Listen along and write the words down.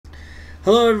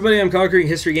Hello everybody, I'm Conquering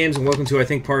History Games and welcome to, I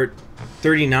think, part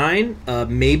 39,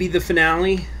 maybe the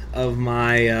finale of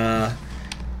my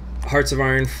Hearts of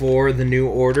Iron 4, The New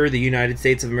Order, the United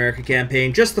States of America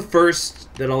campaign. Just the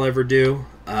first that I'll ever do.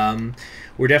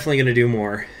 We're definitely going to do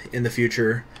more in the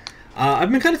future.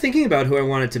 I've been kind of thinking about who I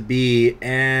want it to be,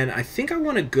 and I think I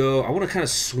want to kind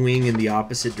of swing in the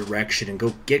opposite direction and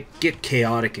go get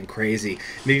chaotic and crazy.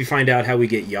 Maybe find out how we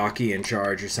get Yaki in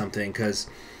charge or something, because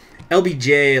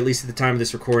LBJ, at least at the time of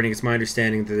this recording, it's my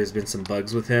understanding that there's been some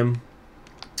bugs with him.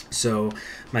 So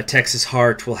my Texas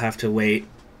heart will have to wait.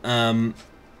 But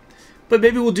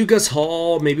maybe we'll do Gus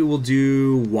Hall. Maybe we'll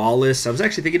do Wallace. I was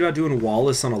actually thinking about doing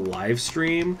Wallace on a live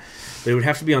stream, but it would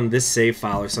have to be on this save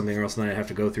file or something, or else then I'd have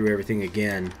to go through everything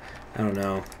again. I don't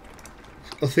know.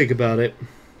 I'll think about it.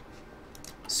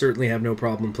 Certainly have no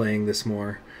problem playing this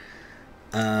more.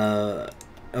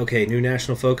 Okay, new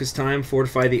national focus time.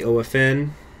 Fortify the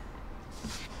OFN.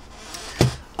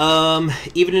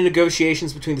 Even in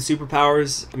negotiations between the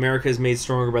superpowers, America is made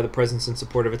stronger by the presence and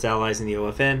support of its allies in the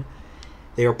OFN.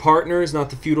 They are partners, not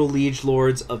the feudal liege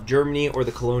lords of Germany or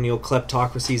the colonial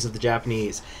kleptocracies of the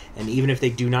Japanese. And even if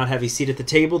they do not have a seat at the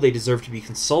table, they deserve to be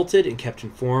consulted and kept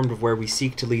informed of where we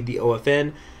seek to lead the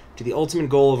OFN to the ultimate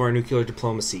goal of our nuclear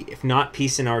diplomacy. If not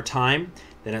peace in our time,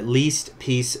 then at least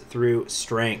peace through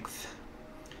strength.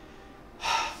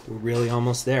 We're really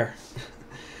almost there.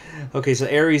 Okay, so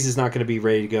Ares is not going to be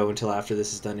ready to go until after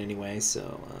this is done anyway,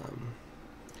 so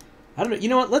I don't know. You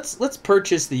know what? Let's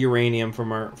purchase the uranium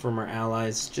from our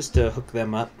allies just to hook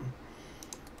them up,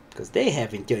 because they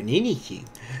haven't done anything.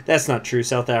 That's not true.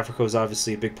 South Africa was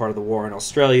obviously a big part of the war, and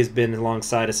Australia's been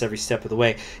alongside us every step of the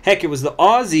way. Heck, it was the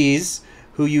Aussies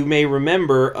who, you may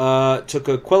remember, took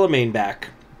a Quelimane back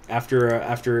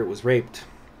after it was raped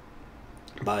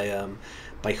by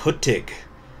Huttig.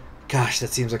 Gosh, that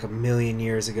seems like a million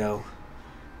years ago.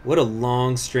 What a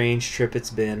long, strange trip it's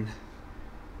been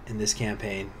in this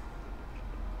campaign.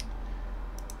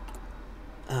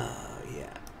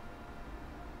 Yeah.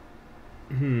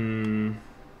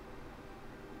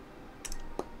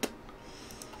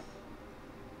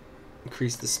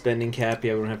 Increase the spending cap.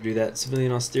 Yeah, we don't have to do that.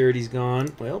 Civilian austerity's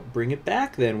gone. Well, bring it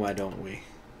back then, why don't we?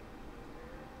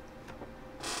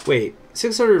 Wait,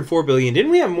 604 billion.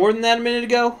 Didn't we have more than that a minute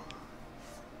ago?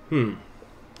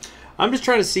 I'm just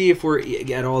trying to see if we're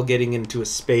at all getting into a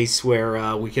space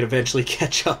where we can eventually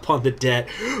catch up on the debt,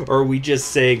 or are we just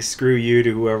saying screw you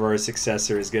to whoever our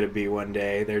successor is going to be one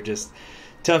day. They're just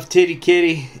tough titty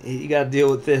kitty. You got to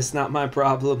deal with this, not my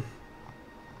problem.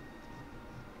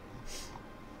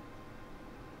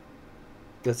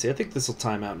 Let's see. I think this will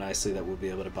time out nicely that we'll be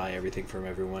able to buy everything from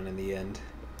everyone in the end.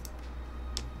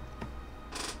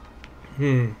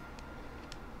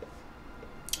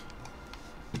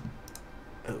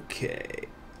 Okay.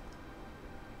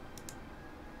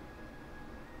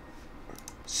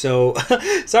 So,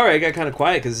 sorry I got kind of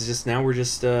quiet because it's just now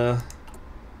we're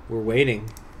waiting.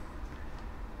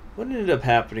 What ended up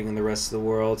happening in the rest of the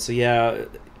world? So yeah,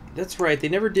 that's right. They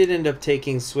never did end up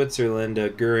taking Switzerland,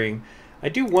 Goering. I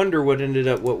do wonder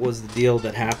what was the deal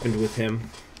that happened with him.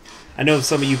 I know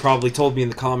some of you probably told me in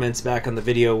the comments back on the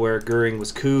video where Goering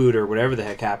was couped or whatever the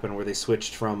heck happened, where they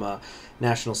switched from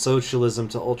National Socialism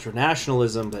to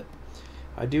ultranationalism, but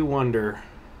I do wonder.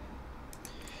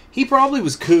 He probably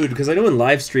was couped, because I know in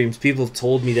live streams people have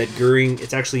told me that Goering,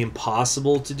 it's actually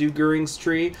impossible to do Goering's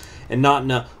tree, and not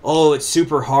in a, oh, it's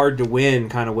super hard to win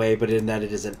kind of way, but in that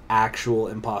it is an actual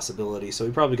impossibility. So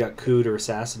he probably got couped or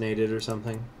assassinated or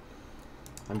something,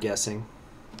 I'm guessing.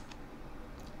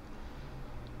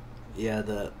 Yeah,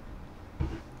 the...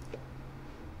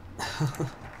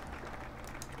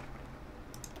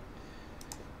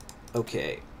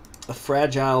 Okay. A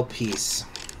fragile peace.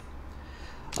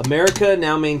 America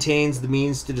now maintains the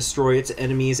means to destroy its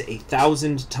enemies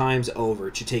 1,000 times over,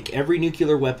 to take every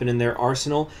nuclear weapon in their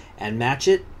arsenal and match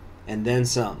it, and then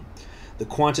some. The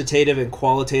quantitative and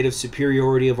qualitative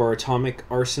superiority of our atomic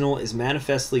arsenal is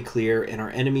manifestly clear, and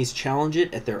our enemies challenge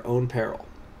it at their own peril.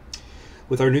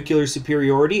 With our nuclear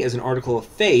superiority as an article of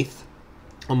faith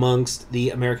amongst the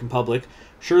American public,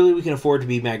 surely we can afford to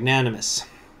be magnanimous.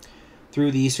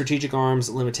 Through the strategic arms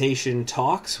limitation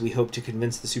talks, we hope to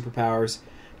convince the superpowers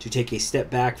to take a step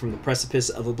back from the precipice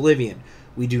of oblivion.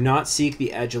 We do not seek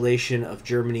the adulation of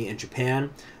Germany and Japan,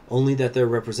 only that their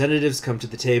representatives come to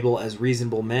the table as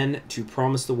reasonable men to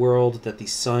promise the world that the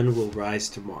sun will rise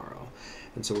tomorrow.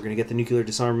 And so we're going to get the nuclear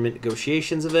disarmament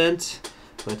negotiations event.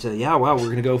 But yeah, wow, we're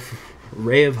going to go from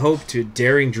Ray of Hope to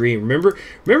Daring Dream. Remember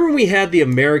when we had the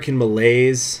American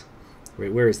Malaise?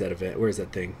 Wait, where is that event? Where is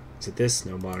that thing? Is it this?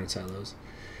 No, Modern Silos.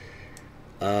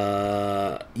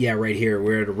 Yeah, right here.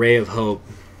 We're at a Ray of Hope.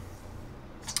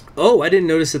 Oh, I didn't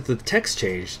notice that the text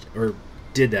changed. Or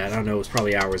did that. I don't know. It was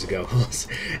probably hours ago.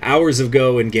 Hours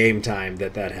ago in game time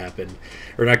that happened.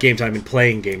 Or not game time, in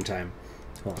playing game time.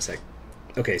 Hold on a sec.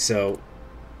 Okay, so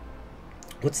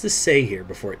what's this say here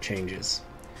before it changes?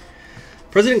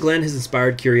 President Glenn has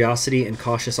inspired curiosity and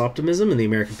cautious optimism in the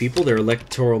American people. Their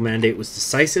electoral mandate was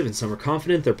decisive, and some are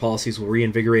confident their policies will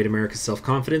reinvigorate America's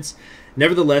self-confidence.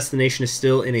 Nevertheless, the nation is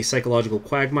still in a psychological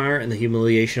quagmire, and the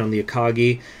humiliation on the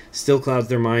Akagi still clouds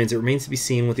their minds. It remains to be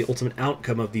seen what the ultimate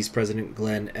outcome of these President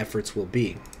Glenn efforts will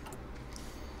be.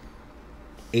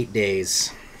 8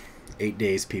 days. 8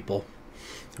 days, people.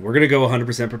 We're going to go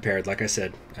 100% prepared, like I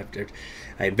said.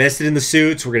 I invested in the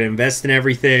suits. We're going to invest in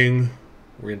everything.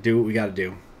 We're going to do what we got to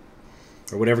do.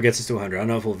 Or whatever gets us to 100. I don't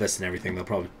know if we'll invest in everything. They'll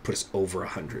probably put us over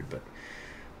 100,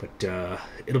 but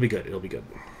it'll be good. It'll be good.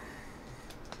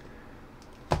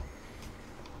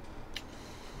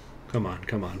 Come on,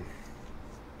 come on.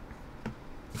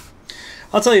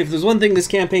 I'll tell you, if there's one thing this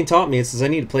campaign taught me, it's I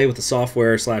need to play with the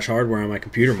software / hardware on my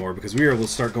computer more, because we were able to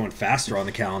start going faster on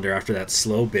the calendar after that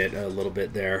slow bit a little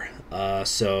bit there.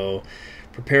 So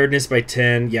preparedness by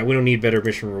 10. Yeah, we don't need better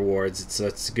mission rewards. It's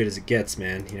as good as it gets,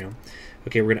 man. You know.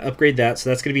 Okay, we're gonna upgrade that. So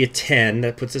that's gonna be a 10.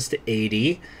 That puts us to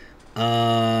 80.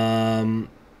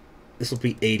 This will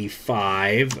be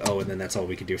 85. Oh, and then that's all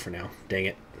we can do for now. Dang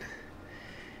it.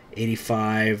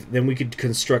 85. Then we could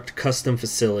construct custom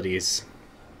facilities.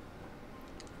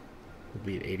 We'll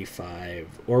be at 85.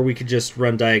 Or we could just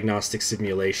run diagnostic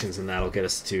simulations, and that'll get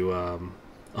us to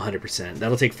 100%.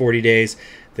 That'll take 40 days.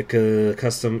 The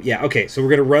custom... Yeah, okay. So we're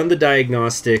going to run the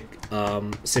diagnostic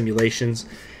simulations.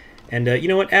 And you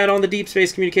know what? Add on the deep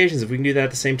space communications. If we can do that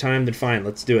at the same time, then fine.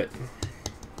 Let's do it.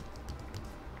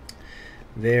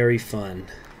 Very fun.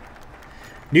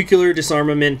 Nuclear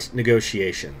disarmament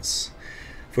negotiations.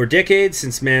 For decades,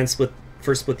 since man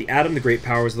first split the atom, the great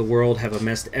powers of the world have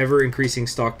amassed ever-increasing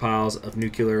stockpiles of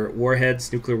nuclear warheads.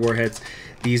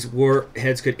 These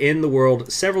warheads could end the world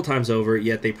several times over,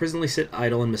 yet they presently sit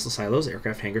idle in missile silos,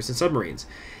 aircraft hangars, and submarines.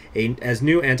 As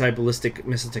new anti-ballistic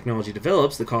missile technology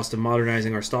develops, the cost of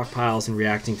modernizing our stockpiles and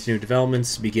reacting to new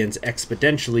developments begins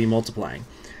exponentially multiplying.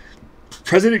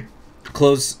 President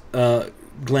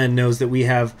Glenn knows that we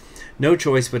have no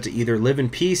choice but to either live in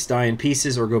peace, die in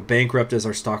pieces, or go bankrupt as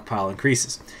our stockpile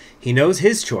increases. He knows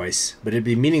his choice, but it'd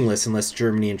be meaningless unless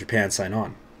Germany and Japan sign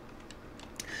on.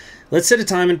 Let's set a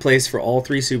time and place for all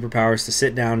three superpowers to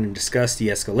sit down and discuss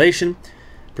de-escalation,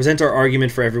 present our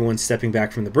argument for everyone stepping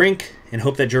back from the brink, and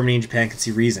hope that Germany and Japan can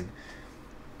see reason.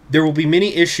 There will be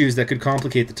many issues that could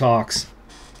complicate the talks,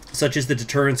 such as the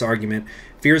deterrence argument,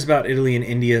 fears about Italy and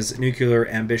India's nuclear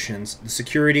ambitions, the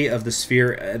security of the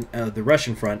sphere and the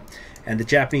Russian front, and the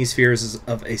Japanese fears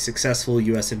of a successful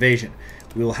U.S. invasion.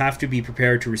 We will have to be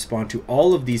prepared to respond to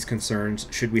all of these concerns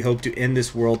should we hope to end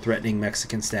this world-threatening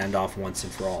Mexican standoff once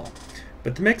and for all.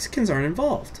 But the Mexicans aren't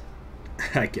involved.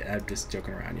 I'm just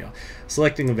joking around, y'all.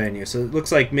 Selecting a venue. So it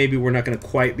looks like maybe we're not going to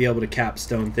quite be able to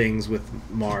capstone things with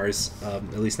Mars,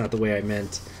 at least not the way I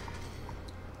meant.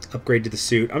 Upgrade to the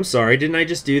suit. I'm sorry, didn't I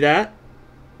just do that?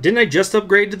 Didn't I just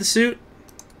upgrade to the suit?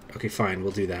 Okay, fine,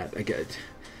 we'll do that. I could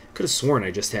have sworn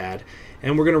I just had.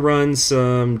 And we're going to run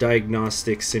some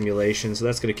diagnostic simulations. So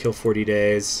that's going to kill 40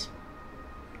 days.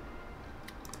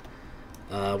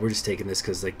 We're just taking this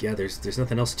because, like, yeah, there's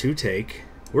nothing else to take.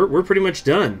 We're pretty much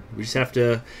done. We just have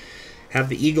to have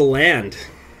the Eagle land.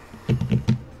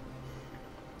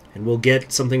 And we'll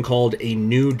get something called a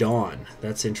New Dawn.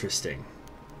 That's interesting.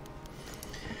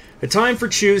 A time for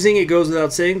choosing. It goes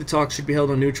without saying. The talks should be held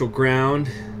on neutral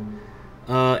ground.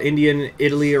 India and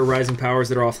Italy are rising powers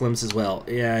that are off limits as well.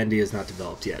 Yeah, India's not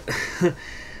developed yet.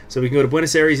 So we can go to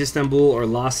Buenos Aires, Istanbul, or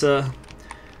Lhasa.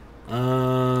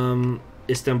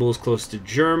 Istanbul is close to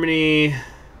Germany.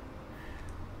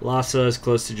 Lhasa is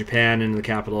close to Japan and the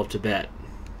capital of Tibet.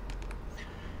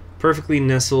 Perfectly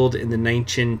nestled in the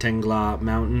Nanchin Tengla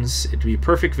Mountains, it would be a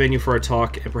perfect venue for our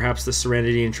talk, and perhaps the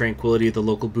serenity and tranquility of the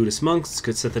local Buddhist monks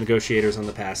could set the negotiators on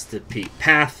the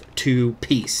path to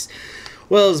peace.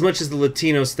 Well, as much as the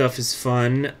Latino stuff is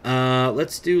fun,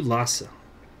 let's do Lhasa.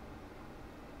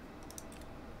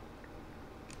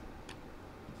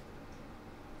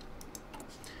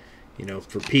 You know,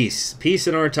 for peace. Peace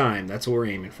in our time. That's what we're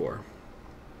aiming for.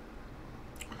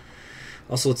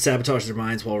 Also, let's sabotage their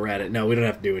minds while we're at it. No, we don't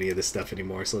have to do any of this stuff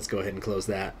anymore, so let's go ahead and close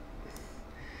that.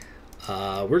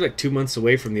 We're like 2 months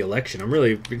away from the election. I'm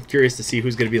really curious to see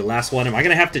who's going to be the last one. Am I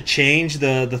going to have to change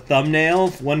the thumbnail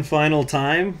one final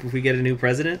time if we get a new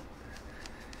president?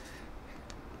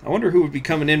 I wonder who would be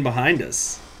coming in behind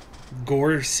us.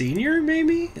 Gore Sr.,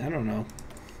 maybe? I don't know.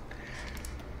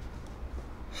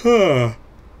 Huh.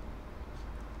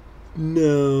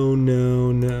 No,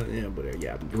 no, no. Yeah, whatever.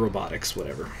 Yeah, robotics,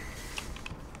 whatever.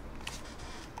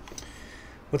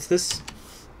 What's this?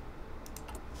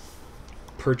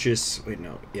 Purchase. Wait,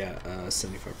 no. Yeah,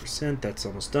 75%. That's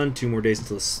almost done. 2 more days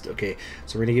until this. Okay,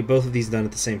 so we're going to get both of these done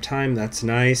at the same time. That's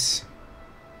nice.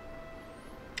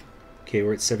 Okay,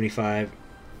 we're at 75.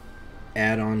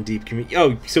 Add on deep community.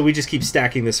 Oh, so we just keep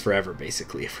stacking this forever,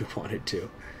 basically, if we wanted to.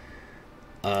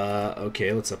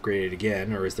 Okay, let's upgrade it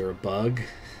again. Or is there a bug?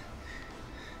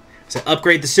 So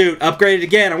upgrade the suit. Upgrade it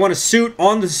again. I want a suit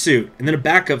on the suit. And then a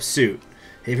backup suit.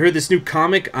 Have you heard this new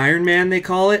comic, Iron Man, they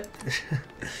call it?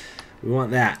 We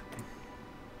want that.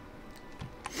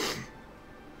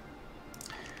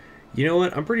 You know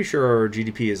what? I'm pretty sure our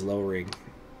GDP is lowering.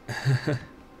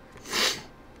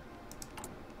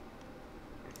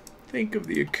 Think of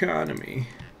the economy.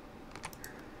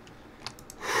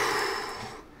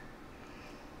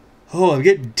 Oh, I'm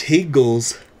getting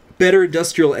tingles. Better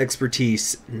industrial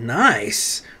expertise.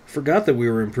 Nice. Forgot that we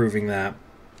were improving that.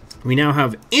 We now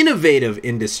have innovative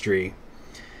industry.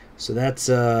 So that's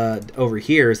over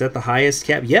here. Is that the highest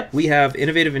cap? Yep, we have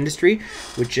innovative industry,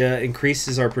 which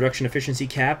increases our production efficiency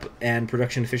cap and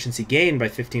production efficiency gain by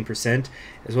 15%,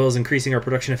 as well as increasing our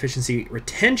production efficiency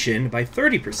retention by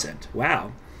 30%.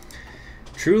 Wow.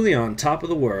 Truly on top of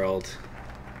the world.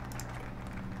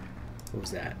 What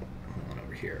was that? Hold on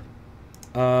over here.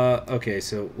 Okay,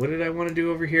 so what did I want to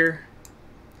do over here?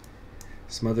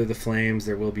 Smother the flames,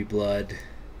 there will be blood.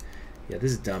 Yeah,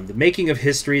 this is dumb. The making of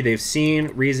history. They've seen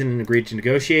reason and agreed to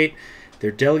negotiate.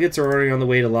 Their delegates are already on the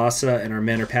way to Lhasa, and our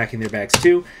men are packing their bags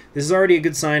too. This is already a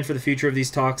good sign for the future of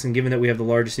these talks, and given that we have the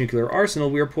largest nuclear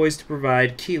arsenal, we are poised to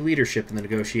provide key leadership in the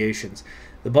negotiations.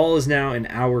 The ball is now in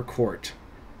our court.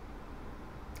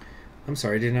 I'm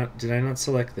sorry, did I not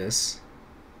select this?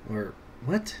 Or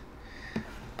what?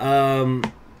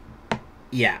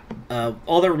 Yeah.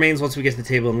 All that remains once we get to the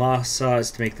table in Lhasa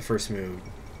is to make the first move.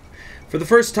 For the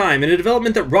first time, in a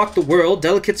development that rocked the world,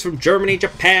 delegates from Germany,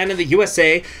 Japan, and the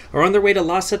USA are on their way to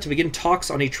Lhasa to begin talks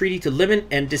on a treaty to limit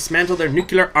and dismantle their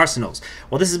nuclear arsenals.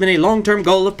 While this has been a long-term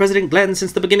goal of President Glenn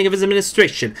since the beginning of his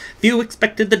administration, few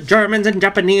expected the Germans and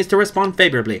Japanese to respond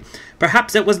favorably.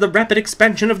 Perhaps it was the rapid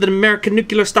expansion of the American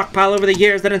nuclear stockpile over the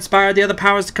years that inspired the other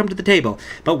powers to come to the table.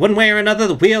 But one way or another,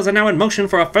 the wheels are now in motion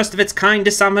for a first-of-its-kind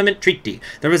disarmament treaty.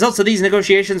 The results of these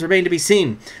negotiations remain to be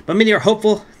seen, but many are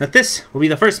hopeful that this will be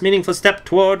the first meaningful step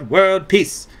toward world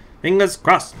peace. Fingers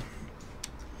crossed.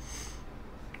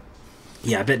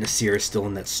 Yeah, I bet Nasir is still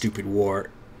in that stupid war.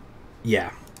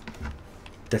 Yeah.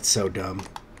 That's so dumb.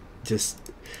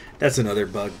 That's another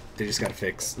bug they just gotta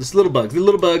fix. Just little bugs. The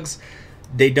little bugs,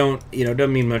 they don't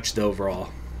mean much to overall.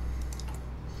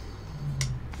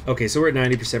 Okay, so we're at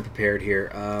 90% prepared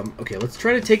here. Okay, let's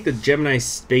try to take the Gemini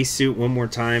spacesuit one more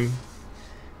time.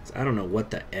 I don't know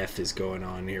what the F is going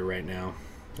on here right now.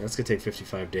 That's gonna take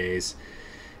 55 days.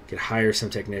 Could hire some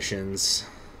technicians.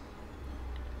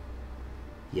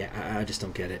 Yeah, I just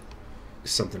don't get it.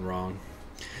 There's something wrong.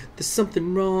 There's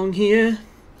something wrong here.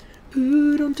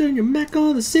 Ooh, don't turn your back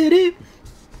on the city.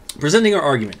 Presenting our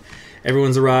argument.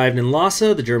 Everyone's arrived in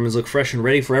Lhasa. The Germans look fresh and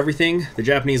ready for everything. The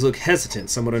Japanese look hesitant,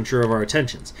 somewhat unsure of our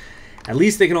intentions. At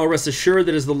least they can all rest assured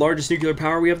that as the largest nuclear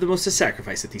power, we have the most to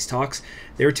sacrifice at these talks.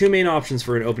 There are two main options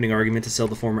for an opening argument to sell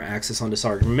the former Axis on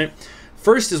disarmament.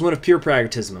 First is one of pure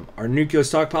pragmatism. Our nuclear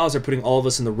stockpiles are putting all of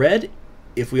us in the red.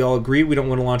 If we all agree we don't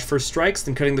want to launch first strikes,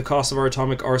 then cutting the cost of our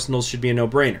atomic arsenals should be a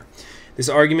no-brainer. This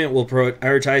argument will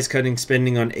prioritize cutting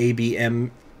spending on ABM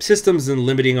systems and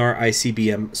limiting our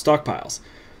ICBM stockpiles.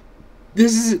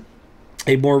 This is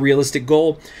a more realistic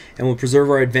goal and will preserve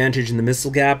our advantage in the missile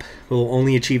gap. We will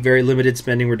only achieve very limited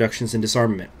spending reductions in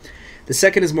disarmament. The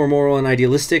second is more moral and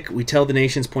idealistic. We tell the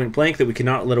nations point blank that we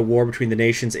cannot let a war between the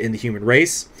nations end the human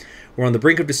race. We're on the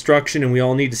brink of destruction, and we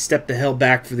all need to step the hell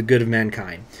back for the good of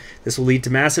mankind. This will lead to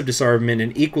massive disarmament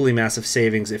and equally massive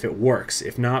savings if it works.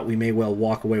 If not, we may well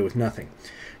walk away with nothing.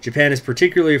 Japan is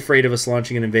particularly afraid of us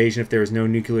launching an invasion if there is no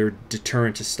nuclear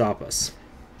deterrent to stop us.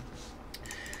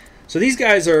 So these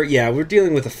guys are, yeah, we're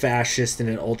dealing with a fascist and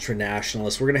an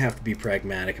ultra-nationalist. We're going to have to be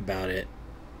pragmatic about it.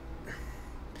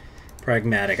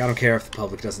 Pragmatic. I don't care if the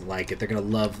public doesn't like it.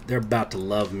 They're about to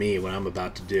love me, what I'm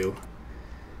about to do.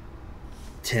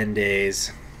 10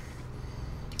 days.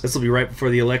 This will be right before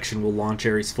the election. We'll launch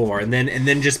Ares 4, and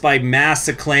then just by mass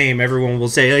acclaim, everyone will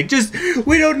say like, just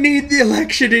we don't need the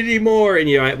election anymore.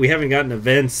 And we haven't gotten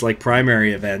events like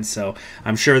primary events, so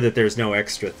I'm sure that there's no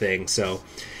extra thing. So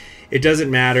it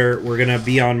doesn't matter. We're gonna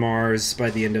be on Mars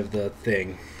by the end of the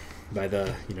thing, by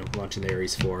the launching the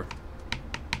Ares 4.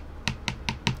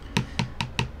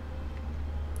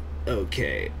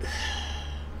 Okay.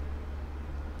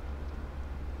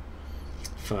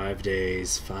 5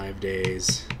 days. 5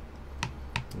 days.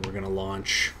 And we're going to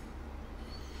launch.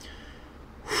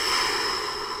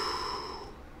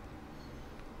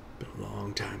 Been a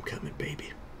long time coming, baby.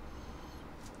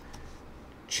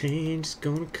 Change is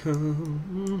gonna come.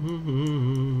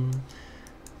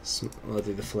 I'll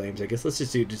do the flames, I guess. Let's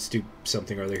just do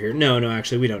something or other here. No,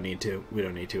 actually, we don't need to. We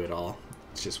don't need to at all.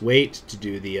 Let's just wait to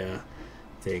do the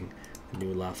thing. The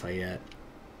new Lafayette.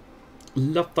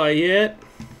 Lafayette.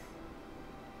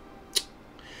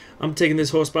 I'm taking this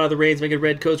horse by the reins, making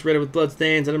red coats red with blood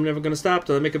stains, and I'm never gonna stop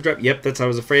till I make a drop. Yep, that's what I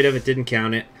was afraid of. It didn't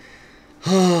count it.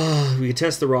 We can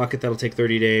test the rocket. That'll take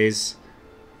 30 days.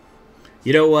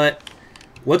 You know what?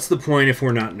 What's the point if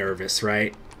we're not nervous,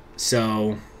 right?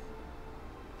 So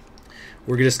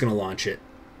we're just going to launch it.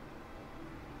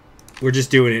 We're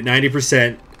just doing it.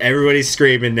 90%. Everybody's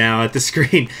screaming now at the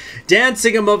screen.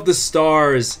 Dancing above the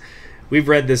stars. We've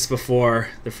read this before.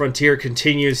 The frontier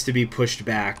continues to be pushed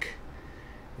back.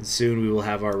 And soon we will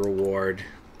have our reward.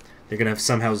 They're going to have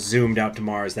somehow zoomed out to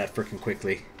Mars that freaking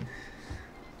quickly.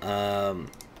 No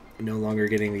longer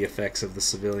getting the effects of the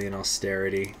civilian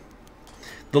austerity.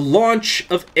 The launch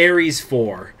of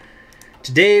HOI4.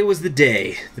 Today was the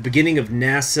day, the beginning of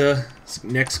NASA's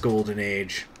next golden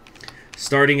age.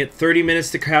 Starting at 30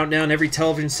 minutes to countdown, every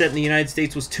television set in the United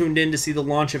States was tuned in to see the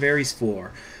launch of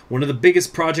HOI4, one of the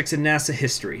biggest projects in NASA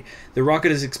history. The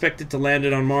rocket is expected to land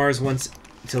on Mars once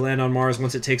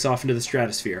it takes off into the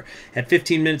stratosphere. At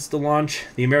 15 minutes to launch,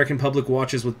 the American public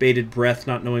watches with bated breath,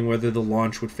 not knowing whether the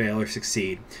launch would fail or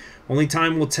succeed. Only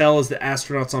time will tell as the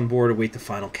astronauts on board await the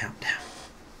final countdown.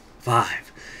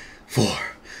 5, 4,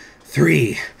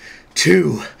 3,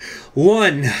 2,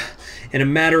 1. In a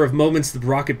matter of moments, the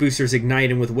rocket boosters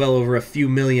ignite, and with well over a few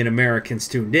million Americans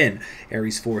tuned in,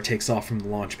 HOI4 takes off from the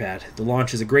launch pad. The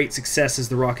launch is a great success as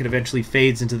the rocket eventually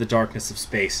fades into the darkness of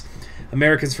space.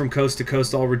 Americans from coast to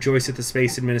coast all rejoice at the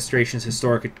Space Administration's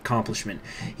historic accomplishment.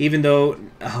 Even though,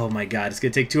 oh my god, it's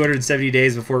going to take 270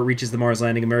 days before it reaches the Mars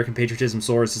landing, American patriotism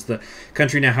soars as the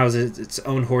country now houses its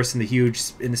own horse in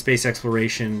the space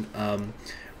exploration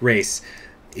race.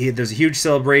 There's a huge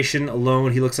celebration.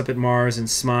 Alone, he looks up at Mars and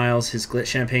smiles, his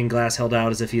champagne glass held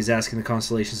out as if he is asking the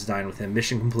constellations to dine with him.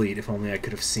 Mission complete, if only I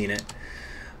could have seen it.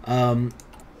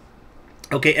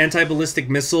 Okay, anti-ballistic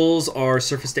missiles are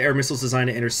surface-to-air missiles designed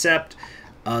to intercept.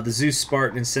 The Zeus,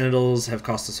 Spartan, and Sentinels have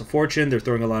cost us a fortune. They're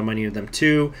throwing a lot of money into them,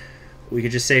 too. We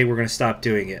could just say we're going to stop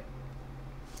doing it.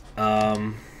 They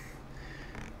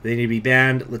need to be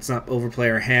banned. Let's not overplay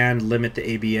our hand. Limit the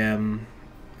ABM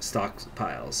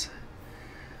stockpiles.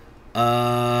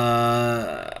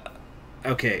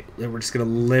 Okay, we're just going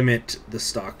to limit the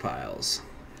stockpiles.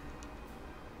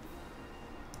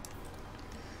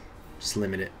 Just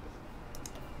limit it.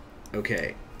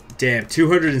 Okay. Damn,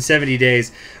 270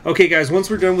 days. Okay, guys, once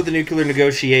we're done with the nuclear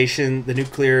negotiations,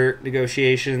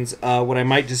 what I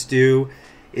might just do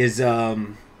is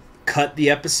cut the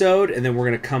episode, and then we're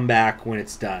going to come back when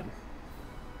it's done.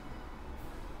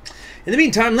 In the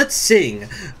meantime, let's sing.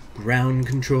 Ground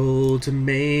control to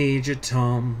Major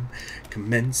Tom.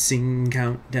 Commencing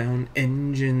countdown,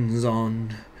 engines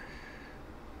on.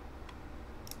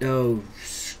 Oh,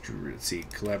 let's see.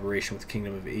 Collaboration with the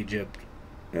Kingdom of Egypt.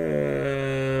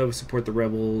 We support the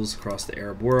rebels across the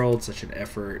Arab world. Such an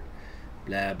effort.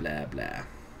 Blah, blah, blah.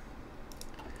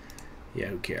 Yeah,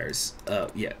 who cares?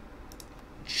 Yeah.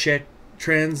 Check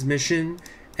transmission.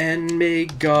 And may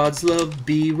God's love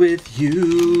be with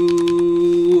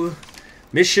you.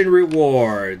 Mission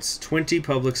rewards. 20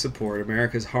 public support.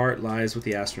 America's heart lies with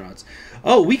the astronauts.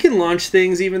 Oh, we can launch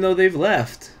things even though they've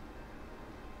left.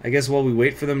 I guess while we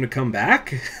wait for them to come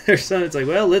back. Or something. It's like,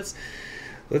 well, let's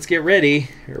get ready.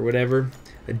 Or whatever.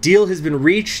 A deal has been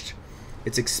reached.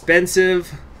 It's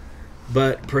expensive.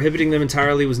 But prohibiting them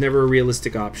entirely was never a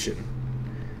realistic option.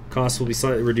 Costs will be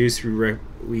slightly reduced.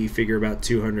 We figure about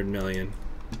 $200 million.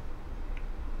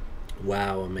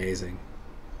 Wow, amazing.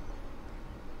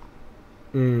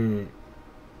 Okay,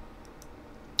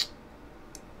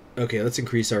 let's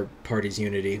increase our party's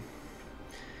unity.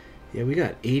 Yeah, we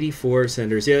got 84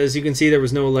 senators. Yeah, as you can see, there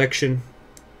was no election.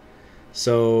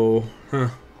 So,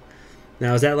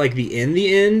 Now, is that like the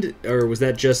end? Or was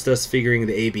that just us figuring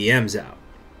the ABMs out?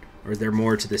 Or is there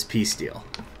more to this peace deal?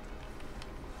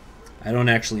 I don't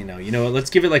actually know. You know what? Let's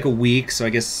give it like a week. So I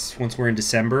guess once we're in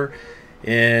December.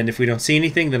 And if we don't see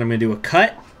anything, then I'm going to do a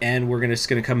cut. And we're just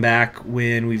going to come back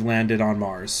when we've landed on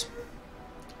Mars.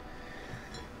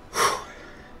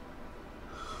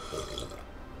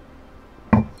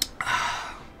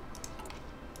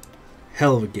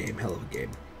 Hell of a game, hell of a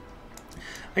game.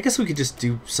 I guess we could just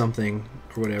do something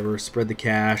or whatever. Spread the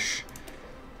cash.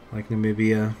 Like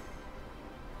Namibia.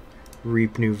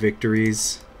 Reap new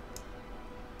victories.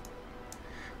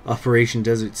 Operation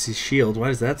Desert Sea Shield. Why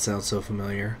does that sound so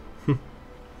familiar?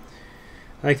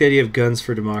 I like the idea of guns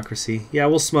for democracy. Yeah,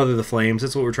 we'll smother the flames.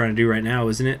 That's what we're trying to do right now,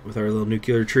 isn't it? With our little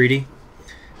nuclear treaty.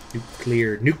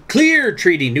 Nuclear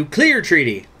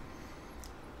treaty!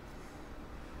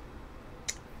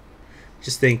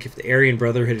 Just think, if the Aryan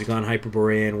Brotherhood had gone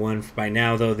Hyperborea and won by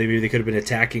now, though, maybe they could have been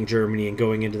attacking Germany and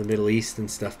going into the Middle East and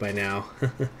stuff by now.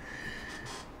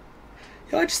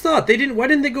 I just thought, why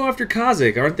didn't they go after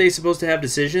Kazakh? Aren't they supposed to have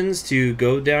decisions to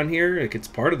go down here? Like, it's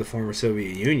part of the former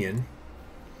Soviet Union.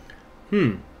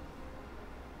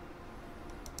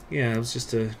 Yeah, it was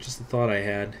just a thought I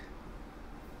had.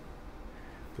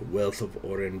 The wealth of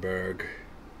Orenburg.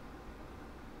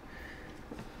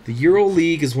 The Ural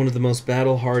League is one of the most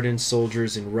battle-hardened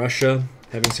soldiers in Russia,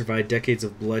 having survived decades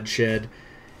of bloodshed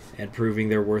and proving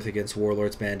their worth against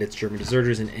warlords, bandits, German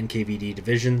deserters, and NKVD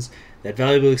divisions. That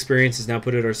valuable experience is now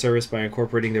put at our service by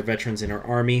incorporating their veterans in our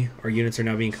army. Our units are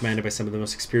now being commanded by some of the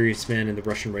most experienced men in the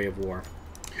Russian way of war.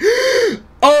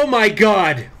 Oh my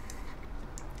god!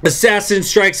 Assassin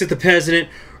strikes at the president.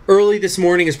 Early this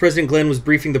morning, as President Glenn was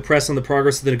briefing the press on the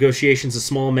progress of the negotiations, a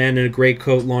small man in a gray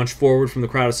coat launched forward from the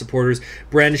crowd of supporters,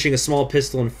 brandishing a small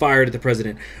pistol and fired at the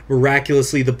president.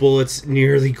 Miraculously, the bullets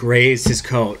nearly grazed his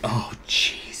coat. Oh,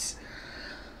 jeez.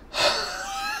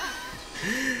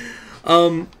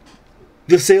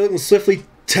 The assailant was swiftly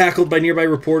tackled by nearby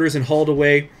reporters and hauled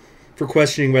away for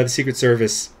questioning by the Secret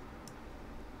Service.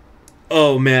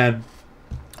 Oh, man.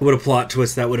 What a plot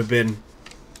twist that would have been.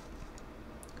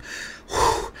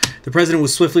 The president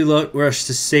was swiftly rushed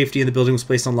to safety and the building was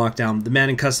placed on lockdown. The man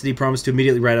in custody promised to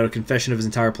immediately write out a confession of his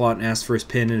entire plot and asked for his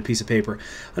pin and a piece of paper.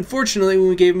 Unfortunately, when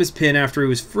we gave him his pin after he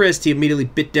was frisked, he immediately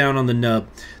bit down on the nub.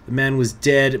 The man was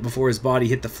dead before his body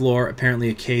hit the floor, apparently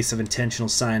a case of intentional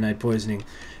cyanide poisoning.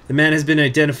 The man has been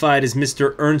identified as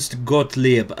Mr. Ernst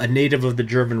Gottlieb, a native of the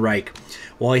German Reich.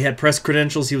 While he had press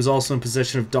credentials, he was also in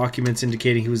possession of documents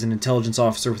indicating he was an intelligence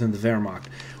officer within the Wehrmacht.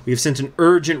 We have sent an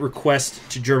urgent request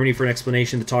to Germany for an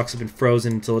explanation. The talks have been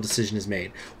frozen until a decision is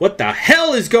made. What the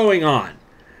hell is going on?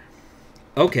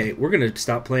 Okay, we're going to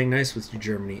stop playing nice with you,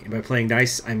 Germany. And by playing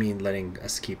nice, I mean letting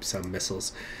us keep some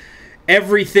missiles.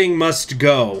 Everything must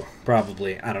go,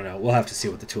 probably. I don't know. We'll have to see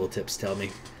what the tooltips tell me.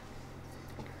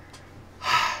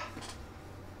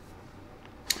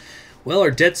 Well,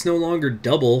 our debt's no longer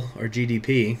double our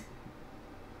GDP.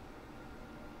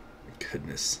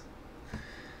 Goodness.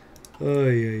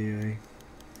 Ay, ay,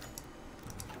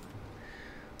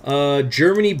 ay.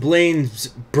 Germany blames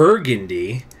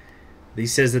Burgundy. He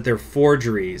says that they're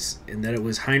forgeries and that it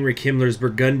was Heinrich Himmler's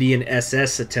Burgundian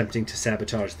SS attempting to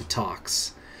sabotage the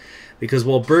talks. Because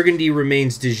while Burgundy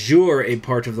remains de jure a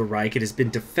part of the Reich, it has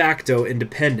been de facto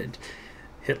independent.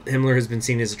 Himmler has been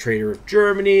seen as a traitor of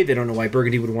Germany. They don't know why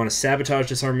Burgundy would want to sabotage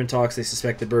disarmament talks. They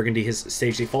suspect that Burgundy has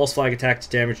staged a false flag attack to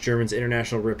damage Germany's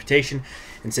international reputation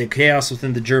and save chaos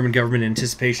within the German government in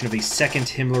anticipation of a second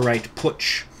Himmlerite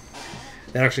putsch.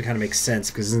 That actually kind of makes sense,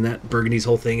 because isn't that Burgundy's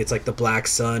whole thing? It's like the Black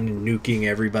Sun and nuking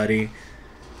everybody.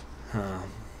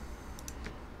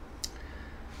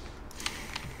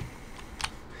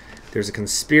 There's a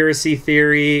conspiracy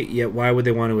theory, yet why would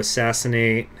they want to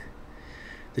assassinate?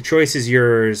 The choice is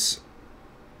yours.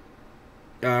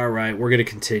 Alright, we're going to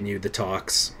continue the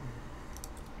talks.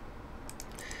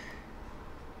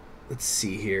 Let's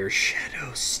see here.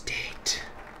 Shadow State.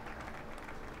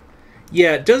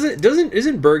 Yeah,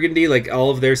 isn't Burgundy like all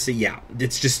of their... Yeah,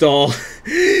 it's just all...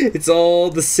 it's all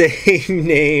the same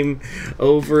name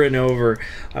over and over.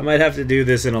 I might have to do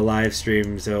this in a live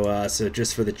stream, so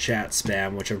just for the chat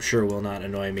spam, which I'm sure will not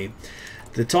annoy me.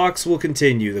 The talks will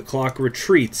continue. The clock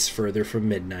retreats further from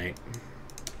midnight.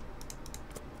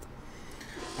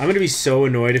 I'm going to be so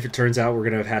annoyed if it turns out we're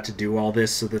going to have had to do all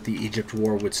this so that the Egypt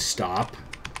war would stop.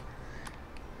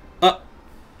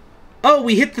 Oh,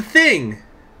 we hit the thing!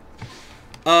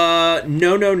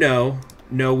 No.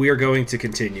 No, we are going to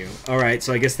continue. Alright,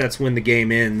 so I guess that's when the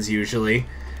game ends, usually.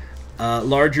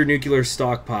 Larger nuclear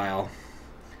stockpile.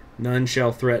 None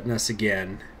shall threaten us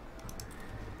again.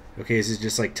 Okay, this is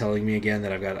just like telling me again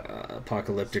that I've got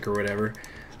apocalyptic or whatever.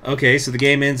 Okay, so the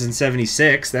game ends in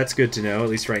 76. That's good to know, at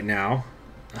least right now.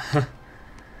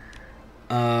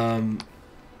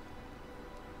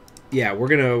 Yeah, we're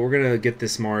gonna get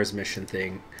this Mars mission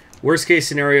thing. Worst case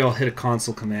scenario, I'll hit a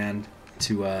console command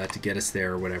to get us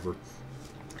there or whatever.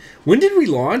 When did we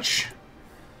launch?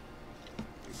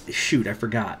 Shoot, I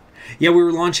forgot. Yeah, we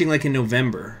were launching like in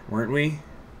November, weren't we?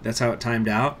 That's how it timed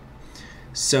out.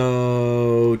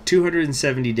 So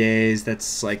 270 days,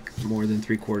 that's like more than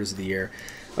 3/4 of the year.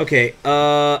 Okay,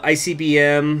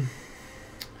 ICBM,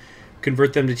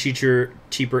 Convert them to cheaper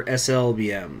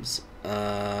SLBMs.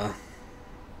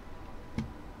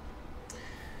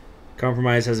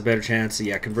 Compromise has a better chance. So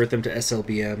yeah, convert them to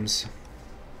SLBMs.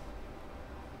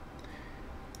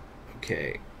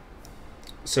 Okay.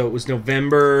 So it was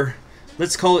November.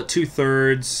 Let's call it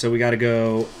 2/3. So we got to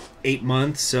go 8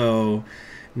 months. So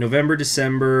November,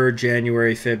 December,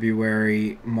 January,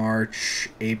 February, March,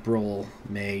 April,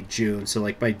 May, June. So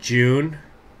like by June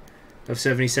of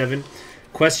 77.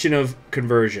 Question of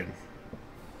conversion.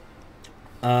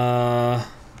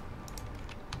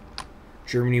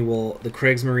 Germany will... The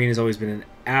Kriegsmarine has always been an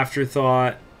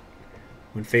afterthought.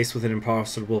 When faced with an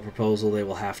impossible proposal, they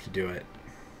will have to do it.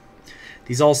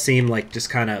 These all seem like just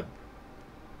kind of...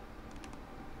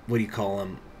 What do you call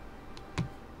them?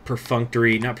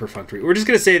 Perfunctory. Not perfunctory. We're just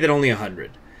going to say that only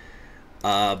 100.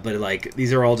 But like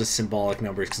these are all just symbolic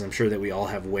numbers because I'm sure that we all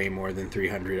have way more than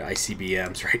 300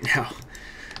 ICBMs right now.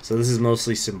 So this is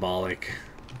mostly symbolic.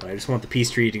 But I just want the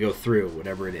peace treaty to go through,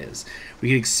 whatever it is. We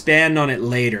can expand on it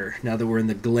later, now that we're in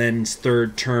the Glenn's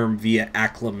third term via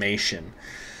acclamation.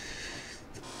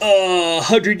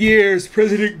 100 years,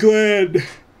 President Glenn.com.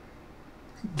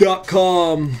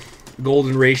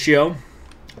 Golden ratio.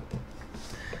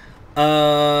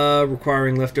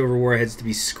 Requiring leftover warheads to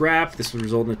be scrapped. This would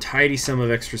result in a tidy sum of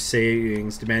extra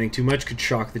savings. Demanding too much could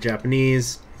shock the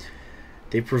Japanese.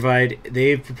 They've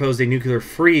proposed a nuclear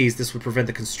freeze. This would prevent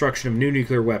the construction of new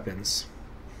nuclear weapons.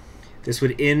 This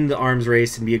would end the arms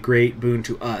race and be a great boon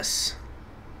to us.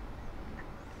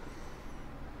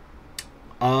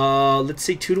 Let's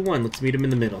say 2-1. Let's meet them in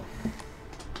the middle.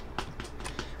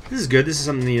 This is good. This is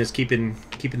something that's keeping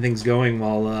things going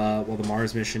while the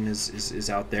Mars mission is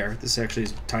out there. This actually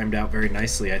is timed out very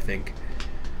nicely, I think.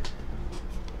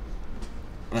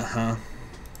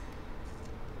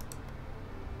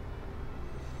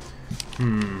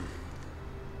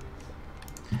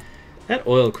 That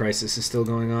oil crisis is still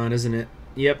going on, isn't it?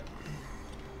 Yep.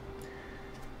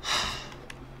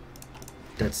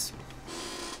 That's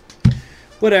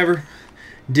whatever.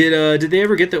 Did they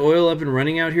ever get the oil up and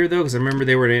running out here though? Because I remember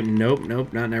they were in nope,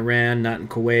 not in Iran, not in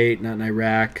Kuwait, not in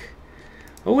Iraq.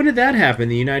 Oh, when did that happen?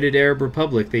 The United Arab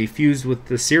Republic. They fused with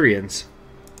the Syrians.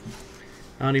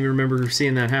 I don't even remember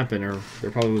seeing that happen, or there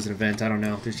probably was an event. I don't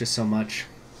know. There's just so much.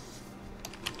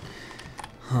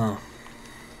 Huh.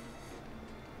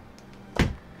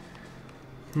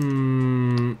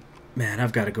 Man,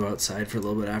 I've got to go outside for a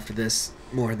little bit after this.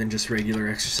 More than just regular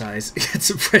exercise. Get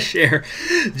some fresh air.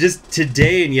 Just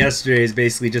today and yesterday has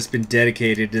basically just been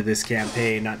dedicated to this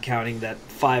campaign, not counting that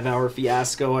 5-hour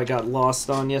fiasco I got lost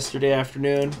on yesterday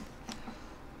afternoon.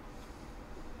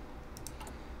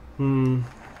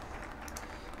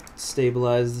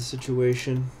 Stabilize the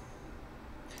situation.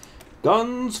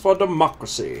 Guns for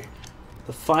democracy.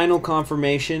 The final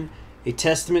confirmation. A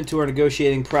testament to our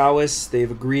negotiating prowess.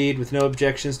 They've agreed with no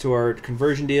objections to our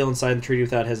conversion deal and signed the treaty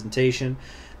without hesitation.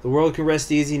 The world can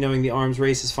rest easy knowing the arms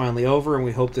race is finally over, and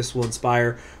we hope this will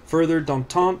inspire further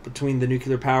détente between the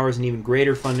nuclear powers and even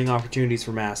greater funding opportunities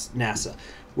for NASA.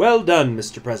 Well done,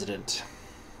 Mr. President.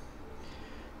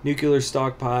 Nuclear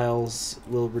stockpiles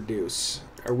will reduce.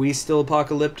 Are we still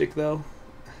apocalyptic, though?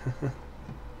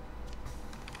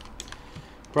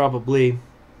 Probably.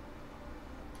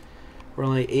 We're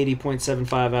only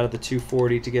 80.75 out of the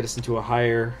 240 to get us into a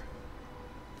higher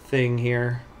thing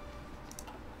here.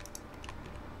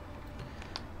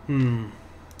 I'm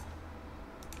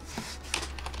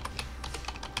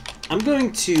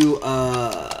going to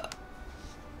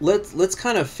let's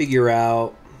kind of figure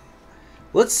out.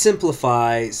 Let's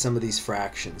simplify some of these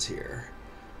fractions here.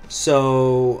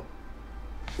 So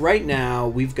right now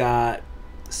we've got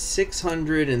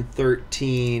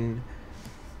 613.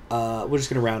 We're just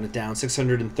going to round it down.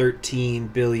 613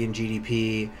 billion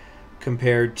GDP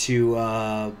compared to...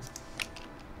 hold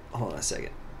on a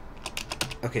second.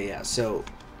 Okay, yeah, so...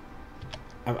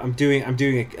 I'm doing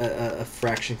a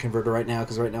fraction converter right now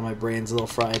because right now my brain's a little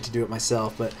fried to do it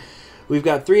myself. But we've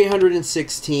got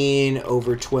 316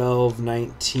 over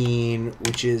 1219,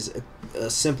 which is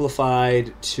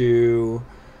simplified to...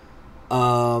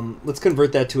 let's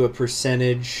convert that to a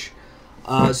percentage...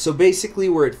 so basically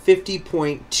we're at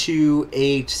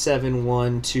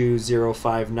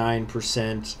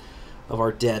 50.2871259% of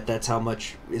our debt. That's how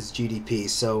much is GDP.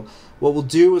 So what we'll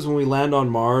do is when we land on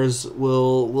Mars,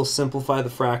 we'll simplify the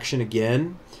fraction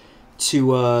again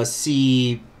to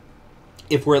see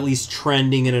if we're at least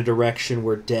trending in a direction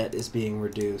where debt is being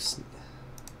reduced.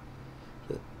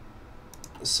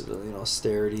 Civilian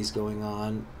austerity is going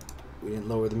on. We didn't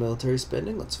lower the military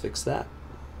spending. Let's fix that.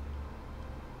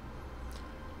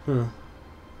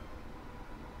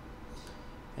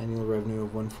 Annual revenue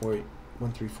of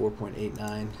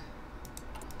 134.89.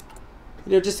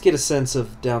 You know, just to get a sense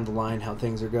of down the line how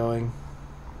things are going.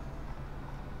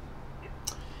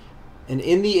 And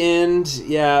in the end,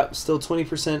 yeah, still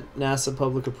 20% NASA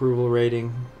public approval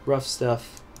rating. Rough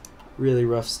stuff. Really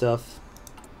rough stuff.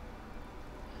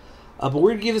 But we're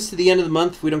going to give this to the end of the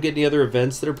month. If we don't get any other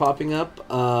events that are popping up,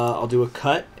 I'll do a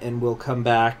cut, and we'll come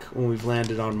back when we've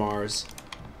landed on Mars.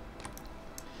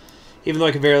 Even though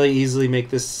I can very easily make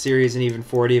this series an even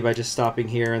 40 by just stopping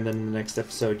here, and then in the next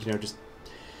episode, you know, just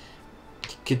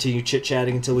continue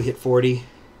chit-chatting until we hit 40.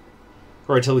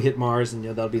 Or until we hit Mars, and you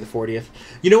know, that'll be the 40th.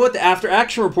 You know what? The After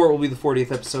Action Report will be the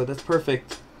 40th episode. That's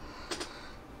perfect.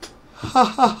 Ha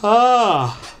ha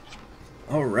ha!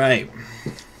 All right.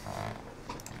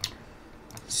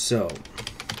 So,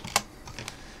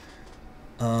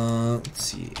 let's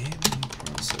see. AMD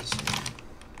processor.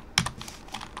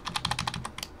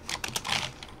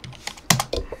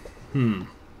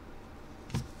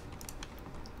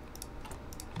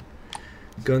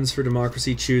 Guns for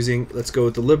Democracy choosing. Let's go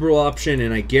with the liberal option,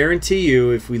 and I guarantee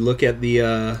you, if we look at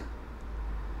the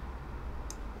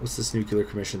what's this nuclear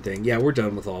commission thing? Yeah, we're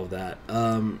done with all of that.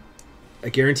 I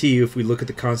guarantee you, if we look at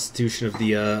the constitution of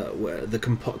the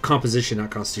composition, not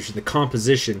constitution, the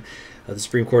composition of the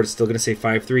Supreme Court, it's still going to say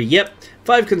 5-3. Yep,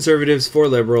 5 conservatives, 4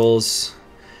 liberals.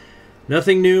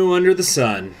 Nothing new under the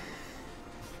sun.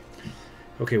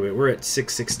 Okay, wait, we're at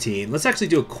 616. Let's actually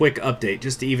do a quick update,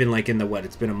 just to even, like, in the, what,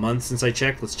 it's been a month since I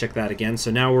checked. Let's check that again.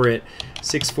 So now we're at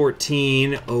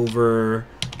 614 over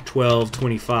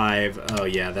 1225. Oh,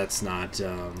 yeah, that's not,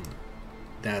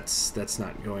 that's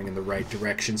not going in the right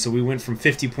direction. So we went from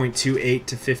 50.28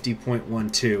 to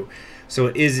 50.12. So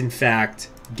it is, in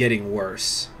fact, getting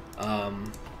worse.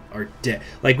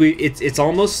 Like, it's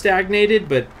almost stagnated,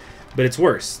 but it's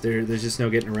worse. There's just no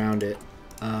getting around it.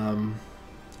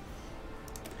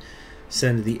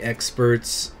 Send the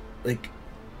experts, like,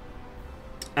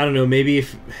 I don't know, maybe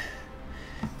if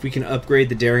we can upgrade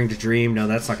the daring to dream. No,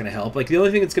 that's not going to help. Like, the only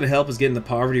thing that's going to help is getting the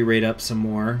poverty rate up some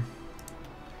more.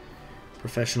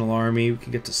 Professional army, we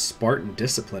can get to Spartan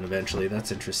discipline eventually.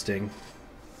 That's interesting.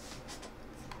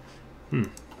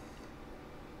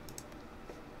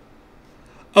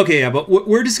 Okay, yeah, but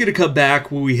we're just going to come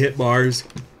back when we hit Mars.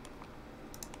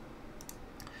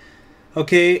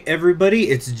 Okay, everybody,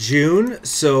 it's June,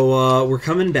 so we're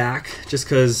coming back just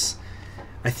because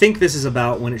I think this is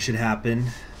about when it should happen.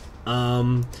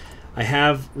 I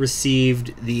have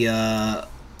received the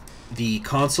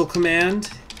console command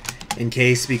in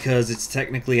case, because it's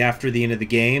technically after the end of the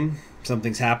game,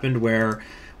 something's happened where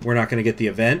we're not going to get the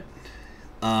event.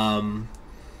 Also,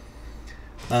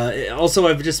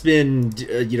 I've just been,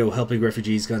 you know, helping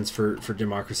refugees guns for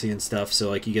democracy and stuff, so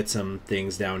like you get some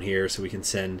things down here so we can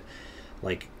send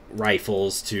like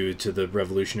rifles to the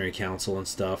Revolutionary Council and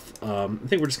stuff. I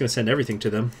think we're just going to send everything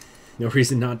to them. No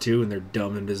reason not to in their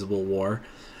dumb invisible war.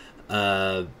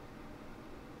 But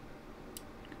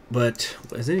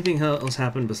has anything else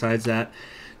happened besides that?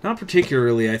 Not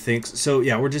particularly, I think. So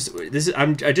yeah, we're just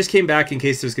I just came back in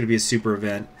case there's going to be a super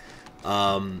event,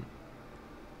 so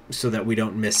that we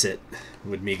don't miss it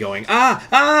with me going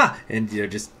and you know,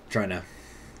 just trying to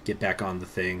get back on the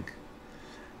thing.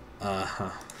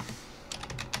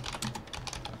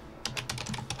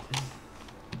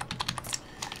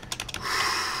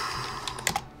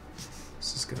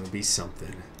 This is gonna be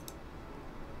something.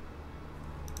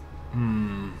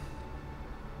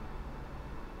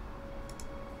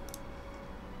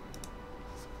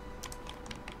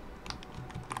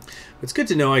 It's good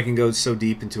to know I can go so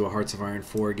deep into a Hearts of Iron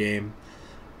 4 game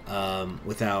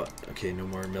without... Okay, no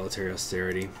more military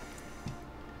austerity.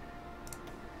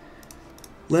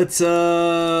 Let's do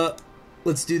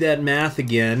that math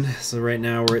again. So right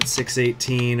now we're at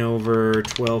 618 over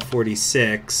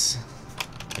 1246.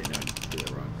 Okay, no, I did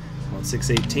that wrong. Well,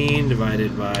 618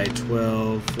 divided by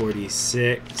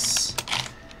 1246.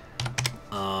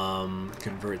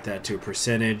 Convert that to a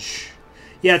percentage.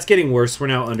 Yeah, it's getting worse. We're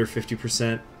now under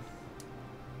 50%.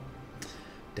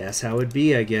 That's how it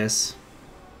be, I guess.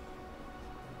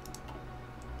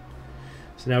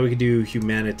 So now we can do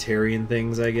humanitarian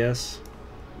things, I guess.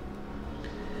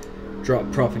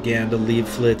 Drop propaganda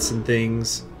leaflets and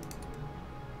things.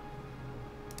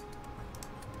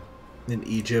 In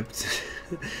Egypt.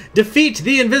 Defeat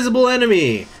the invisible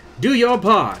enemy! Do your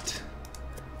part!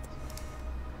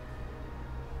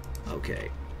 Okay.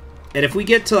 And if we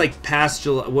get to, like, past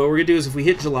July... What we're going to do is if we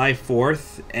hit July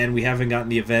 4th and we haven't gotten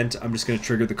the event, I'm just going to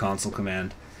trigger the console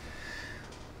command.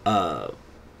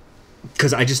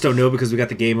 Because I just don't know, because we got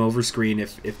the game over screen,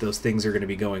 if those things are going to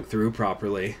be going through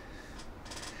properly.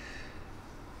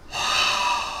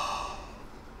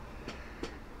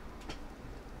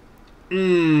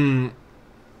 Yeah,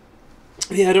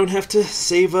 I don't have to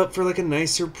save up for like a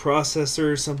nicer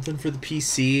processor or something for the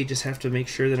PC. Just have to make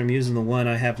sure that I'm using the one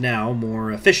I have now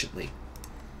more efficiently.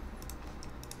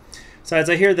 Besides,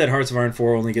 I hear that Hearts of Iron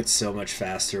 4 only gets so much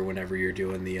faster whenever you're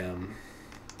doing the,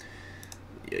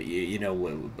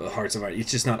 Hearts of Iron.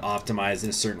 It's just not optimized in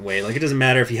a certain way. Like, it doesn't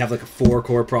matter if you have like a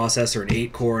 4-core processor, an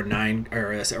 8-core, a 9,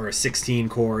 or a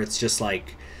 16-core. It's just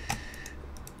like,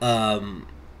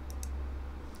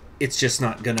 it's just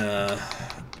not gonna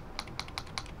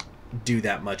do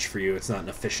that much for you. It's not an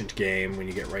efficient game when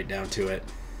you get right down to it.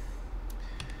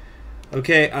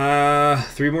 Okay,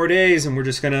 3 more days, and we're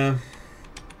gonna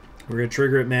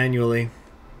trigger it manually.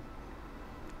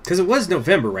 Because it was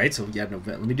November, right? So yeah,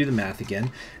 November. Let me do the math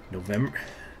again. November,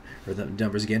 or the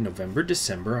numbers again. November,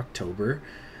 December, October,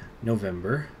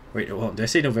 November. Wait, well, did I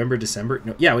say November, December?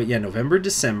 No, yeah, wait, yeah, November,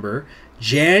 December,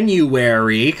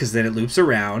 January, because then it loops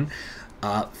around.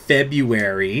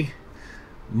 February,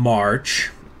 March,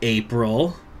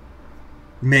 April,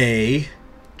 May,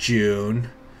 June,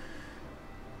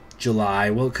 July.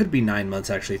 Well, it could be 9 months,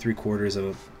 actually. 3/4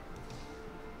 of...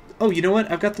 Oh, you know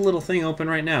what? I've got the little thing open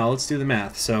right now. Let's do the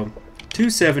math. So,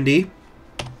 270.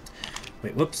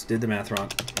 Wait, whoops. Did the math wrong.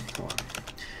 Hold on.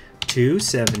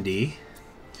 270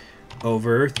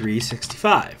 over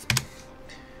 365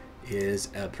 is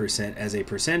as a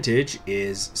percentage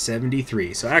is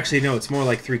 73. So, actually, no, it's more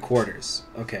like 3/4.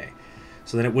 Okay.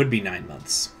 So, then it would be 9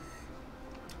 months.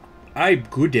 I'm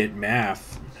good at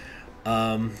math.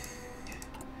 Hold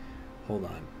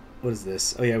on. What is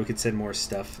this? Oh, yeah, we could send more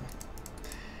stuff.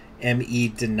 ME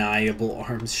deniable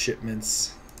arms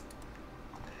shipments.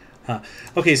 Huh.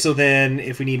 Okay, so then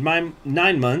if we need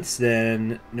 9 months,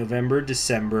 then November,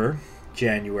 December,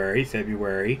 January,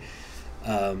 February,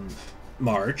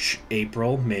 March,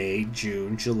 April, May,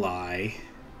 June, July.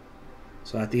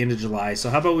 So at the end of July.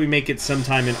 So how about we make it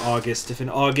sometime in August? If in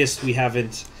August we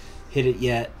haven't hit it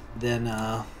yet, then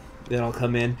I'll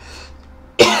come in.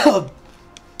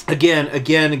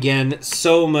 Again,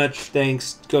 so much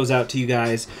thanks goes out to you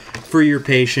guys for your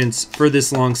patience for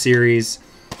this long series.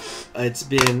 It's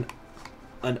been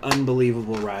an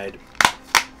unbelievable ride.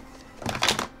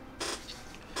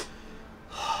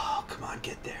 Oh, come on,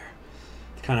 get there.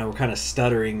 We're kind of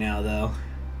stuttering now, though.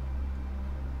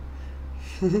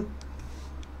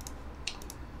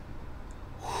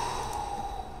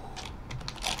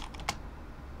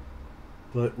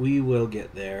 But we will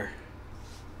get there.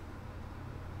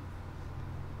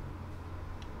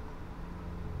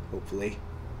 Hopefully.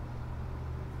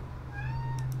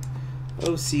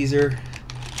 Oh, Caesar.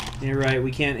 You're right.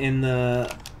 We can't end the.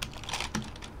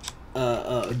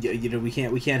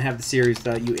 We can't have the series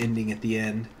without you ending at the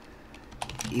end.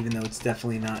 Even though it's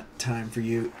definitely not time for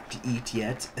you to eat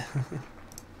yet.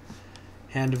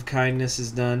 Hand of Kindness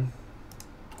is done.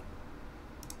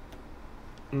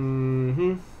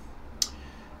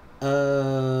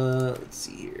 Let's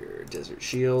see here. Desert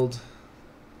Shield.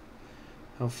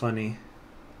 How funny.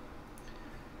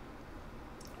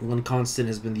 One constant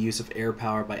has been the use of air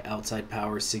power by outside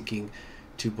powers seeking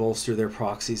to bolster their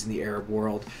proxies in the Arab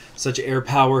world. Such air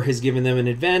power has given them an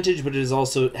advantage, but it has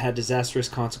also had disastrous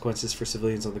consequences for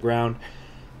civilians on the ground.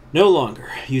 No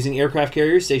longer. Using aircraft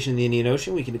carriers stationed in the Indian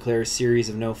Ocean, we can declare a series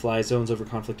of no-fly zones over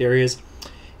conflict areas.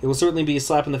 It will certainly be a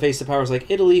slap in the face to powers like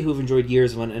Italy, who have enjoyed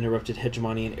years of uninterrupted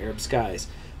hegemony in Arab skies.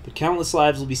 But countless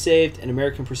lives will be saved, and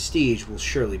American prestige will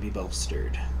surely be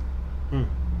bolstered.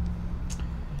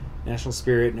 National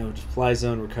spirit, no fly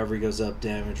zone, recovery goes up,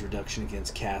 damage reduction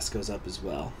against cast goes up as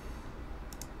well.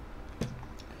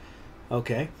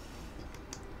 Okay.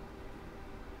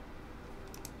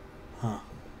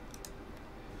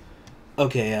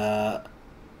 Okay,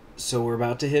 so we're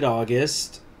about to hit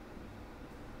August.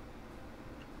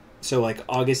 So like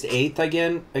August 8th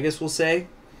again, I guess we'll say.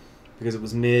 Because it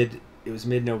was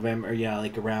mid-November, yeah,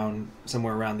 like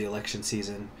somewhere around the election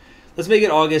season. Let's make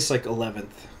it August like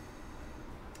 11th.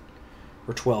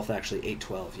 Or 12th, actually.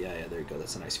 8/12. Yeah, there you go.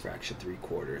 That's a nice fraction.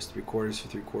 3/4. 3/4 for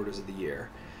 3/4 of the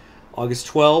year. August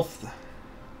 12th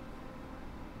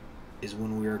is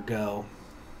when we're go.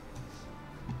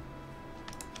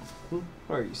 How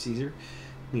are you, Caesar?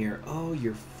 Mirror. Oh,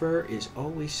 your fur is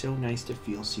always so nice to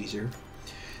feel, Caesar.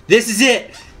 This is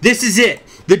it! This is it!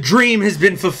 The dream has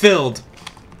been fulfilled.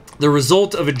 The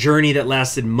result of a journey that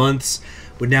lasted months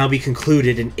would now be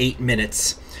concluded in 8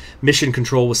 minutes. Mission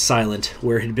Control was silent,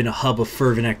 where it had been a hub of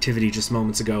fervent activity just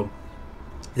moments ago.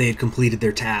 They had completed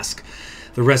their task.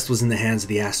 The rest was in the hands of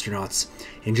the astronauts.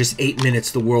 In just 8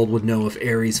 minutes, the world would know if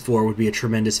Ares 4 would be a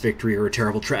tremendous victory or a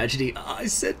terrible tragedy. Oh, I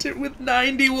sent it with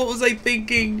 90. What was I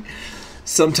thinking?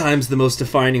 Sometimes the most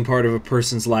defining part of a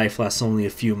person's life lasts only a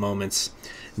few moments.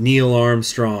 Neil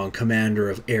Armstrong, commander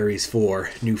of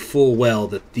HOI4, knew full well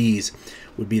that these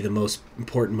would be the most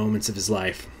important moments of his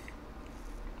life.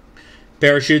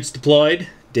 Parachutes deployed.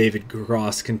 David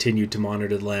Gross continued to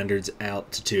monitor the lander's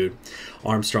altitude.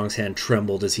 Armstrong's hand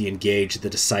trembled as he engaged the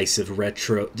decisive's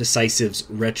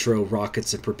retro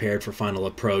rockets and prepared for final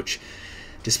approach.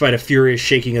 Despite a furious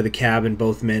shaking of the cabin,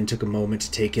 both men took a moment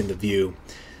to take in the view.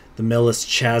 The Melis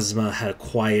Chasma had a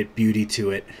quiet beauty to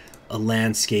it, a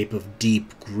landscape of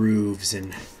deep grooves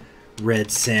and red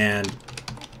sand.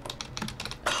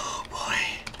 Oh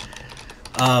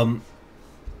boy.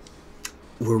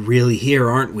 We're really here,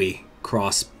 aren't we?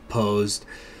 Cross posed,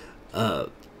 not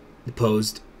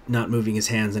moving his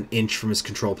hands an inch from his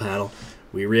control panel.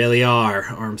 We really are,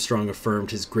 Armstrong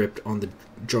affirmed, his grip on the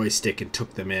joystick, and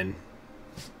took them in.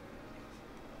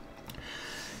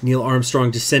 Neil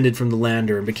Armstrong descended from the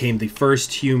lander and became the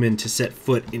first human to step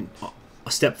foot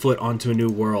onto a new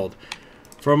world.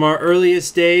 From our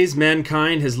earliest days,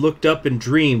 mankind has looked up and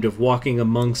dreamed of walking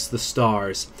amongst the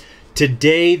stars.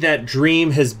 Today, that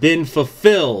dream has been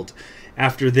fulfilled.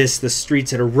 After this, the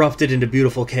streets had erupted into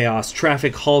beautiful chaos.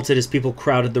 Traffic halted as people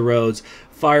crowded the roads.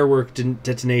 Firework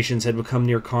detonations had become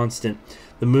near constant.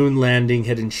 The moon landing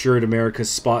had ensured America's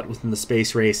spot within the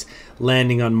space race.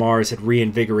 Landing on Mars had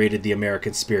reinvigorated the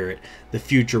American spirit. The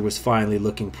future was finally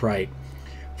looking bright.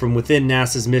 From within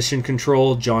NASA's mission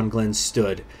control, John Glenn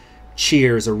stood.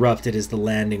 Cheers erupted as the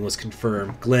landing was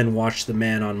confirmed. Glenn watched the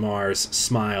man on Mars,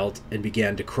 smiled, and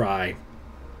began to cry.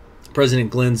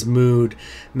 President Glenn's mood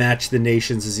matched the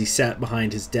nation's as he sat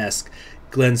behind his desk.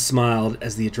 Glenn smiled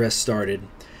as the address started.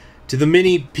 To the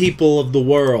many people of the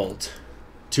world,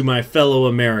 to my fellow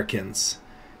Americans,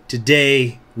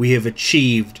 today we have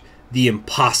achieved the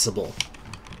impossible.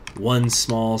 One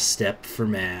small step for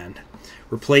man.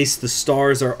 Replace the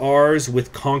stars are ours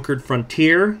with conquered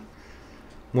frontier.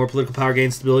 More political power,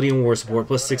 gain stability, and war support.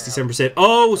 Plus 67%.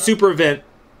 Oh, super event.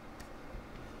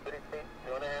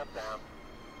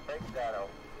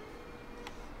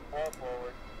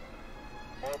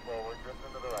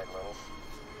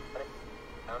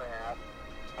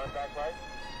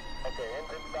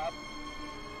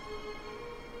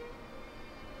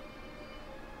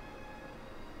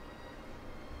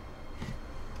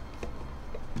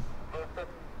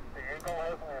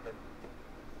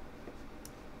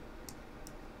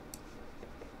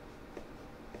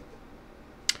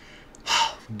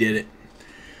 Did it.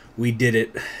 We did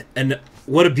it. And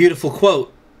what a beautiful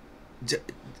quote.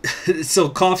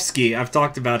 Tsiolkovsky, I've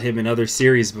talked about him in other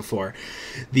series before.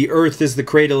 The earth is the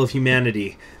cradle of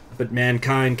humanity, but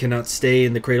mankind cannot stay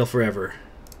in the cradle forever.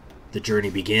 The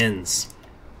journey begins.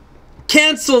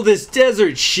 Cancel this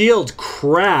desert shield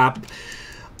crap.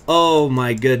 Oh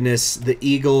my goodness, the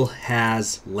Eagle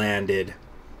has landed.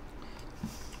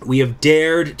 We have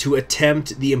dared to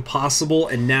attempt the impossible,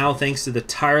 and now, thanks to the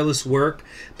tireless work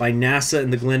by NASA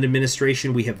and the Glenn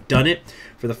administration, we have done it.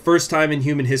 For the first time in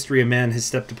human history, a man has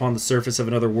stepped upon the surface of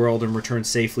another world and returned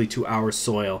safely to our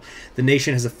soil. The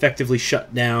nation has effectively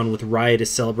shut down, with riotous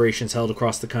celebrations held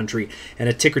across the country and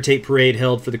a ticker-tape parade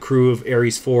held for the crew of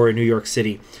HOI4 in New York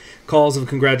City. Calls of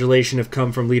congratulation have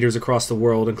come from leaders across the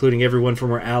world, including everyone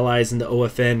from our allies in the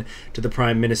OFN to the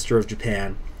Prime Minister of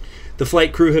Japan. The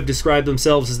flight crew have described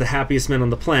themselves as the happiest men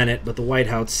on the planet, but the White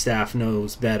House staff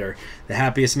knows better. The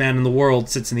happiest man in the world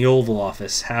sits in the Oval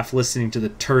Office, half listening to the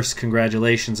terse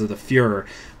congratulations of the Fuhrer,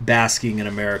 basking in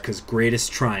America's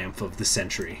greatest triumph of the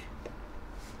century.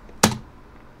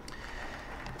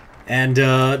 And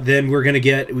then we're gonna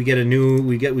get we got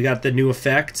the new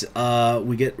effect.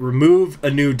 We get remove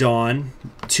a new dawn,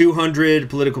 200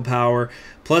 political power,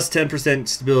 plus 10%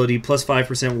 stability, plus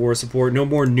 5% war support. No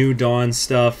more new dawn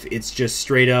stuff. It's just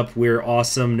straight up we're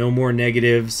awesome. No more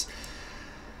negatives.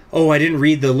 Oh, I didn't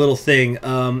read the little thing.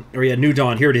 New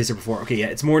dawn. Here it is. Here before. Okay, yeah,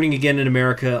 it's morning again in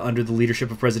America under the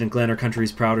leadership of President Glenn. Our country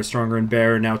is prouder, stronger, and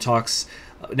better.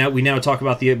 We now talk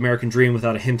about the American dream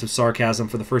without a hint of sarcasm.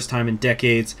 For the first time in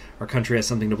decades, our country has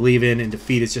something to believe in, and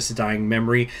defeat is just a dying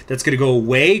memory. That's going to go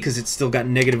away because it's still got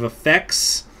negative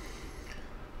effects.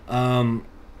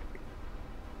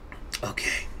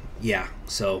 Okay, yeah,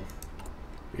 so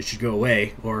it should go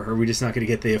away, or are we just not going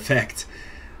to get the effect?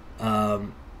 I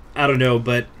don't know,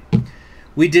 but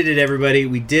we did it, everybody.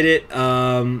 We did it.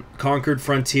 Conquered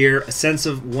frontier. A sense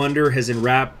of wonder has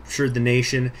enraptured the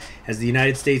nation as the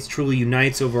United States truly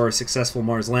unites over our successful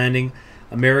Mars landing.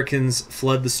 Americans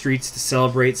flood the streets to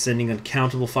celebrate, sending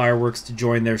uncountable fireworks to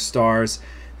join their stars.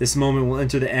 This moment will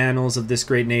enter the annals of this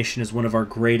great nation as one of our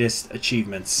greatest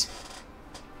achievements.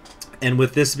 And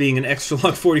with this being an extra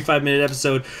long 45-minute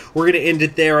episode, we're going to end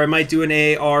it there. I might do an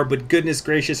AAR, but goodness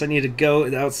gracious, I need to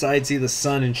go outside, see the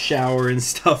sun, and shower and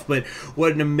stuff. But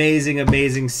what an amazing,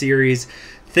 amazing series.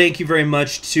 Thank you very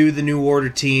much to the New Order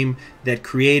team that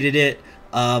created it.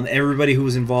 Everybody who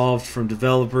was involved, from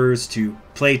developers to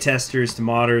play testers to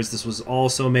modders. This was all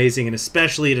so amazing, and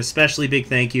especially big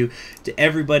thank you to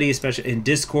everybody, especially in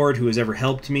Discord, who has ever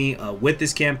helped me with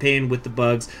this campaign, with the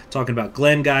bugs. Talking about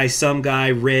Glenn Guy, Some Guy,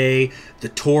 Ray, the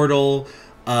Turtle,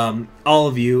 all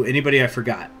of you, anybody I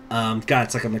forgot. God,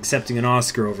 it's like I'm accepting an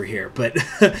Oscar over here, but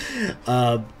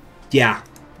yeah,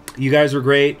 you guys were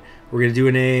great. We're gonna do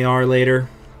an AAR later,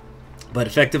 but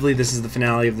effectively this is the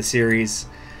finale of the series.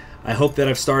 I hope that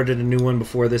I've started a new one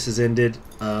before this has ended,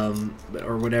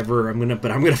 or whatever. I'm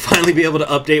gonna finally be able to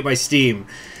update my Steam.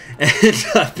 And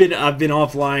I've been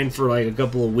offline for like a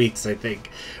couple of weeks, I think,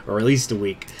 or at least a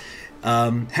week.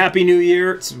 Happy New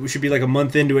Year! We should be like a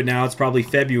month into it now. It's probably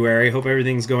February. Hope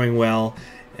everything's going well.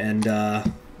 And this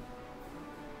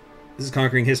is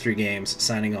Conquering History Games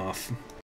signing off.